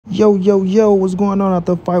Yo, what's going on out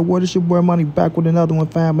the fight world? It's your boy Money back with another one,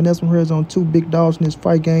 fam. And this one here is on two big dogs in this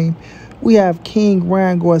fight game. We have King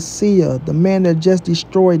Ryan Garcia, the man that just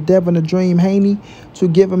destroyed Devin the Dream Haney to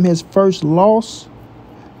give him his first loss.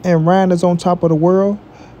 And Ryan is on top of the world.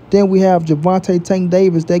 Then we have Gervonta Tank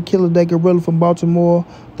Davis, that killer, that gorilla from Baltimore,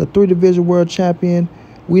 the 3-division world champion.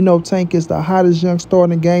 We know Tank is the hottest young star in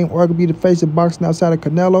the game, arguably the face of boxing outside of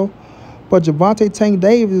Canelo. But Gervonta Tank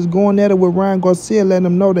Davis is going at it with Ryan Garcia, letting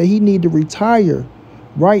him know that he need to retire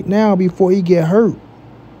right now before he get hurt.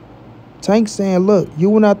 Tank saying, look, you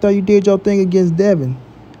went out there, you did your thing against Devin,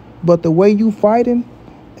 but the way you fighting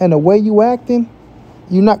and the way you acting,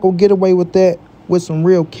 you're not going to get away with that with some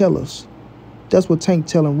real killers. That's what Tank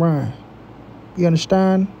telling Ryan. You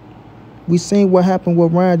understand? We seen what happened,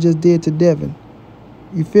 what Ryan just did to Devin.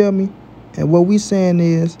 You feel me? And what we saying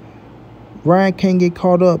is Ryan can't get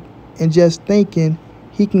caught up and just thinking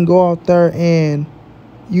he can go out there and,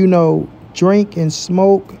 you know, drink and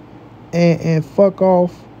smoke and fuck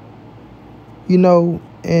off, you know,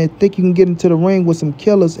 and think you can get into the ring with some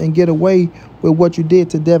killers and get away with what you did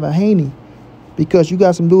to Devin Haney. Because you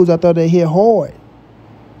got some dudes out there that hit hard.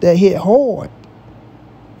 That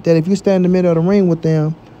if you stand in the middle of the ring with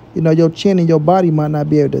them, you know, your chin and your body might not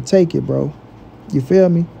be able to take it, bro. You feel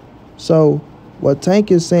me? So what Tank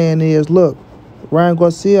is saying is, look, Ryan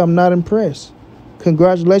Garcia, I'm not impressed.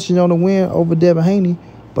 Congratulations on the win over Devin Haney,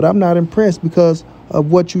 but I'm not impressed because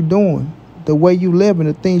of what you're doing, the way you live and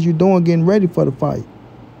the things you're doing getting ready for the fight.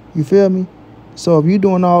 You feel me? So if you're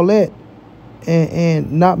doing all that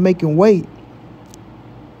and not making weight,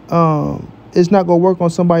 it's not going to work on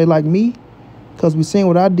somebody like me because we seen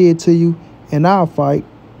what I did to you in our fight.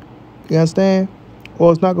 You understand?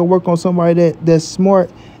 Or it's not going to work on somebody that's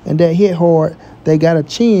smart and that hit hard, they got a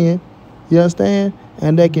chin, you understand?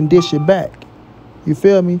 And they can dish it back. You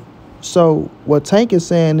feel me? So what Tank is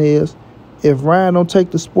saying is, if Ryan don't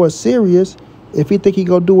take the sport serious, if he think he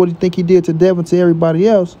gonna do what he think he did to Devin to everybody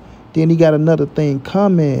else, then he got another thing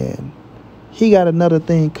coming.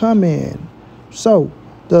 So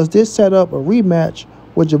does this set up a rematch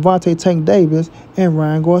with Gervonta Tank Davis and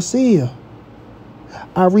Ryan Garcia?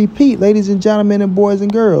 I repeat, ladies and gentlemen and boys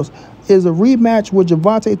and girls, is a rematch with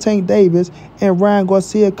Gervonta Tank Davis and Ryan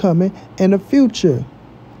Garcia coming in the future.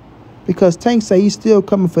 Because Tank say he's still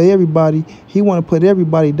coming for everybody. He want to put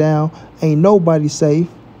everybody down. Ain't nobody safe,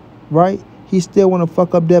 right? He still want to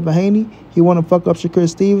fuck up Devin Haney. He want to fuck up Shakur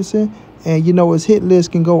Stevenson. And, you know, his hit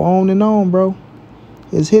list can go on and on, bro.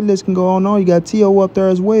 His hit list can go on and on. You got T.O. up there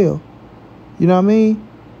as well. You know what I mean?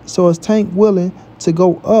 So is Tank willing to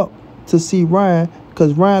go up to see Ryan?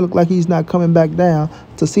 Because Ryan look like he's not coming back down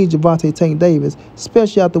to see Gervonta Tank Davis,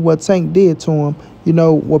 especially after what Tank did to him. You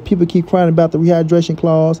know, what people keep crying about the rehydration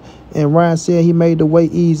clause, and Ryan said he made the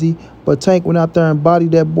weight easy, but Tank went out there and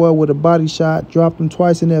bodied that boy with a body shot, dropped him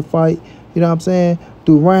twice in that fight. You know what I'm saying?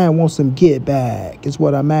 Do Ryan want some get back is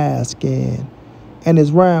what I'm asking. And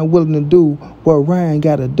is Ryan willing to do what Ryan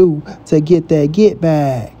got to do to get that get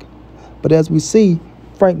back? But as we see,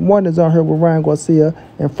 Frank Martin is on here with Ryan Garcia,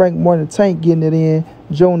 and Frank Martin and Tank getting it in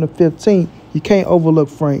June the 15th. You can't overlook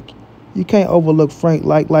Frank. You can't overlook Frank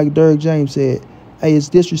like Derek James said. Hey, it's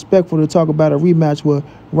disrespectful to talk about a rematch with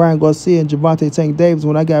Ryan Garcia and Gervonta Tank Davis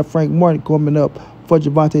when I got Frank Martin coming up for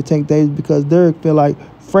Gervonta Tank Davis because Derek feel like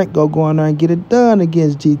Frank go in there and get it done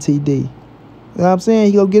against GTD. You know what I'm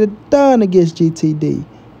saying? He go get it done against GTD.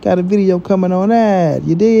 Got a video coming on that.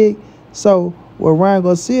 You dig? So what Ryan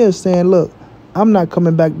Garcia is saying, look, I'm not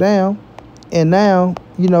coming back down. And now,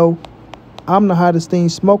 you know, I'm the hottest thing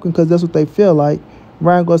smoking because that's what they feel like.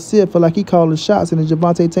 Ryan Garcia feel like he calling shots in the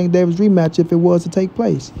Gervonta Tank Davis rematch if it was to take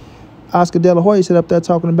place. Oscar De La Hoya sit up there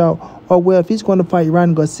talking about, oh, well, if he's going to fight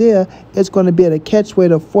Ryan Garcia, it's going to be at a catch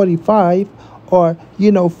weight of 45 or,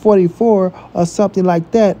 you know, 44 or something like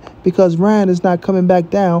that because Ryan is not coming back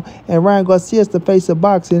down and Ryan Garcia is the face of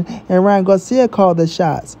boxing and Ryan Garcia called the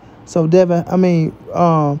shots. So,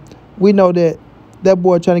 we know that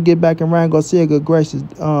boy trying to get back in Ryan Garcia, good gracious,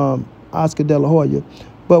 Oscar De La Hoya.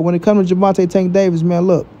 But when it comes to Gervonta Tank Davis, man,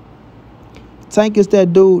 look, Tank is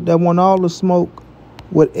that dude that want all the smoke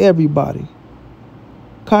with everybody.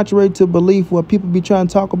 Contrary to belief, what people be trying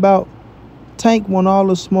to talk about, Tank want all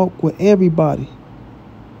the smoke with everybody.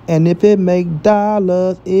 And if it make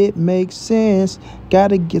dollars, it makes sense.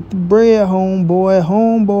 Gotta get the bread,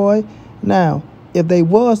 homeboy. Now, if they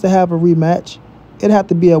was to have a rematch, it'd have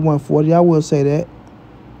to be at 140. I will say that.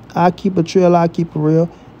 I keep it real. I keep it real.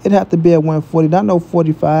 It'd have to be at 140. Not no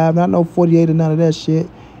 45. Not no 48 or none of that shit.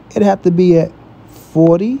 It'd have to be at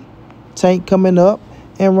 40. Tank coming up.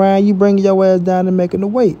 And Ryan, you bringing your ass down and making the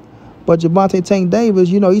weight. But Gervonta Tank Davis,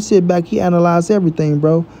 you know, he sit back, he analyze everything,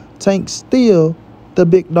 bro. Tank still the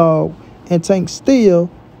big dog, and Tank still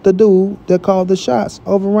the dude that called the shots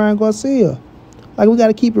over Ryan Garcia. Like, we got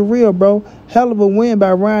to keep it real, bro. Hell of a win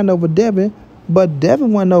by Ryan over Devin, but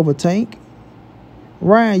Devin wasn't over Tank.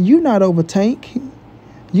 Ryan, you not over Tank.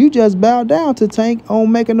 You just bowed down to Tank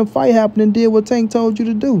on making the fight happen and did what Tank told you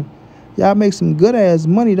to do. Y'all make some good-ass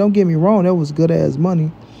money. Don't get me wrong. That was good-ass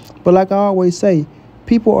money. But like I always say,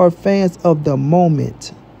 people are fans of the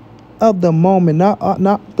moment. Of the moment.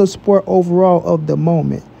 Not the sport overall, of the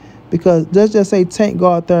moment. Because let's just say Tank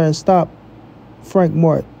go out there and stop Frank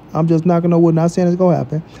Mort. I'm just knocking on wood, not saying it's going to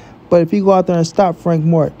happen. But if he go out there and stop Frank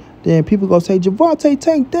Mort, then people going to say, Gervonta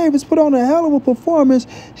Tank Davis put on a hell of a performance.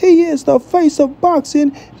 He is the face of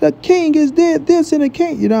boxing. The king is did this and the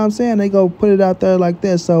king. You know what I'm saying? They go put it out there like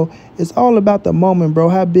that. So it's all about the moment, bro.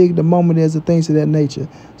 How big the moment is and things of that nature.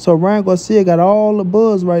 So Ryan Garcia got all the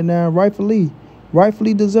buzz right now, rightfully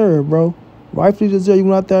deserved, bro. Rightfully deserved. You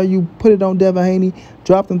went out there, you put it on Devin Haney,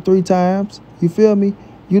 dropped him 3 times. You feel me?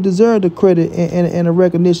 You deserve the credit and the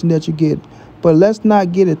recognition that you get. But let's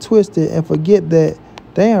not get it twisted and forget that,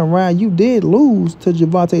 damn, Ryan, you did lose to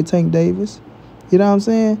Gervonta Tank Davis. You know what I'm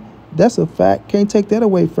saying? That's a fact. Can't take that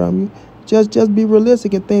away from you. Just be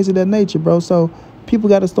realistic and things of that nature, bro. So people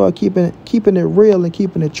got to start keeping it real and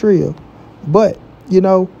keeping it trill. But, you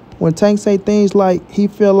know, when Tank say things like he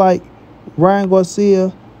feel like Ryan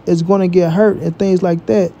Garcia is going to get hurt and things like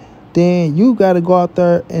that, then you got to go out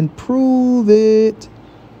there and prove it.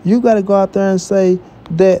 You got to go out there and say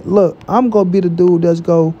that, look, I'm going to be the dude that's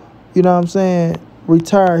go, you know what I'm saying,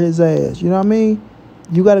 retire his ass. You know what I mean?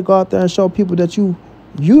 You got to go out there and show people that you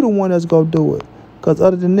the one that's going to do it. Because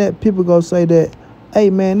other than that, people going to say that, hey,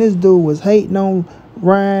 man, this dude was hating on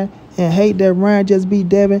Ryan and hate that Ryan just beat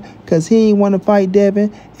Devin because he ain't want to fight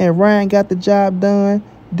Devin and Ryan got the job done,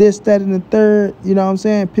 this, that, and the third. You know what I'm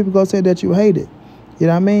saying? People going to say that you hate it. You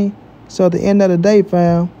know what I mean? So at the end of the day,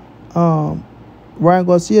 fam, Ryan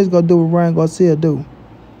Garcia is going to do what Ryan Garcia do.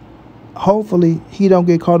 Hopefully, he don't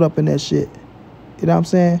get caught up in that shit. You know what I'm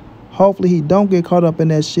saying? Hopefully, he don't get caught up in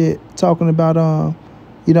that shit talking about,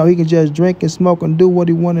 you know, he can just drink and smoke and do what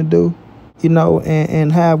he want to do, you know,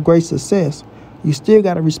 and have great success. You still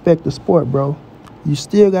got to respect the sport, bro. You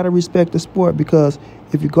still got to respect the sport, because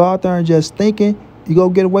if you go out there and just thinking you go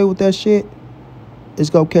get away with that shit,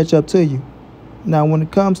 it's going to catch up to you. Now, when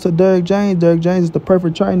it comes to Derrick James is the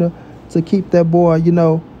perfect trainer to keep that boy, you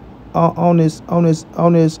know, on his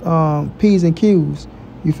P's and Q's.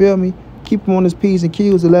 You feel me? Keep him on his P's and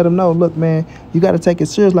Q's and let him know, look, man, you got to take it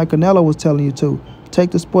serious like Canelo was telling you to.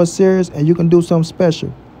 Take the sport serious and you can do something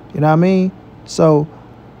special. You know what I mean? So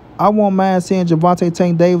I won't mind seeing Gervonta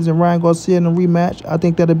Tank Davis and Ryan Garcia in a rematch. I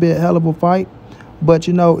think that'll be a hell of a fight. But,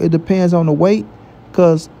 you know, it depends on the weight,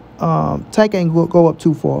 because Tank ain't go up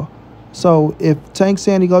too far. So if Tank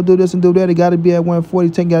saying he gonna do this and do that, he got to be at 140.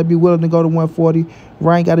 Tank got to be willing to go to 140.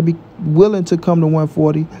 Ryan got to be willing to come to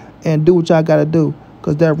 140 and do what y'all got to do,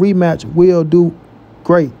 because that rematch will do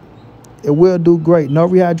great. It will do great. No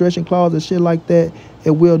rehydration clause and shit like that.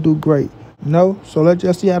 It will do great. You know? So let's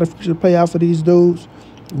just see how the future play out for these dudes.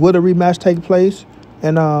 Will the rematch take place?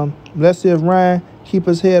 And let's see if Ryan keep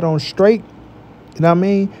his head on straight, you know what I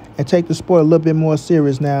mean, and take the sport a little bit more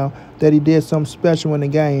serious now that he did something special in the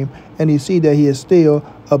game, and he see that he is still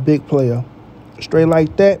a big player. Straight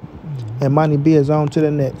like that, and Money B is on to the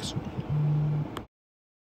next.